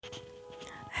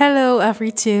Hello,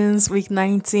 Afri-Tunes, week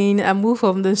 19. I moved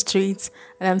from the streets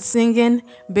and I'm singing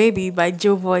Baby by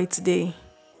Joeboy today.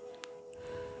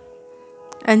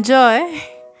 Enjoy!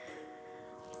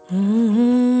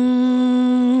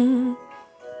 Mm.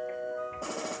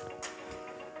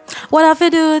 What have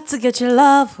to do to get your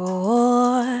love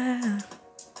for?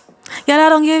 Yet I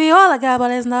don't give you all I got, but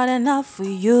it's not enough for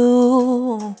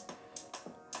you.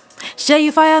 Share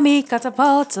you fire me,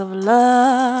 catapult of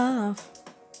love.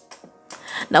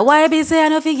 Now why be say I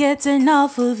know if you get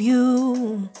enough of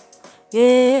you?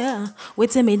 Yeah,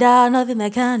 waiting me down, nothing I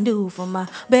can do for my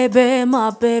baby.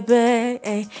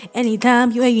 Hey,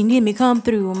 anytime you need me, come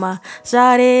through my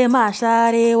shawty,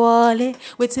 wallet.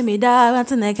 Waiting me down,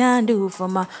 nothing I can do for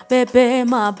my baby,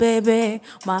 my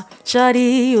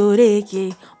shawty,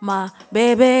 you my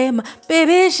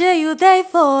baby, share you there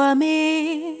for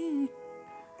me.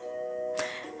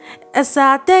 As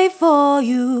I day for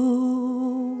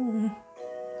you.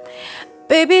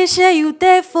 Baby, share you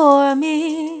there for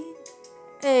me.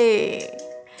 Hey,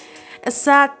 as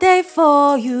I day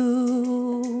for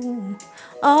you.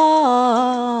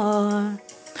 Oh,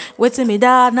 waiting me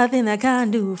down, nothing I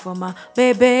can do for my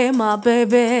baby.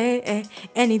 Hey,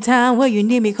 anytime when you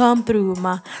need me, come through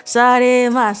my shawty,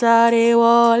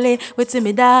 wallet. Waiting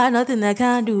me down, nothing I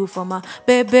can do for my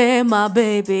baby, my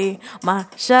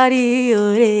shawty,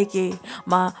 oreke,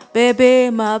 my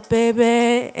baby.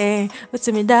 Hey,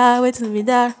 waiting me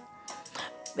down.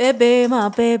 Baby, my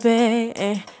baby,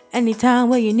 anytime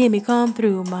when you need me, come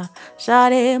through my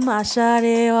shawty,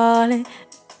 wallet.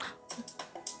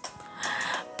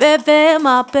 Baby,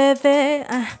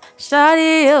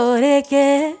 shawty,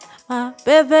 oreke, my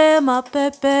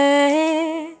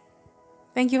baby.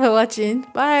 Thank you for watching.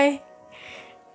 Bye.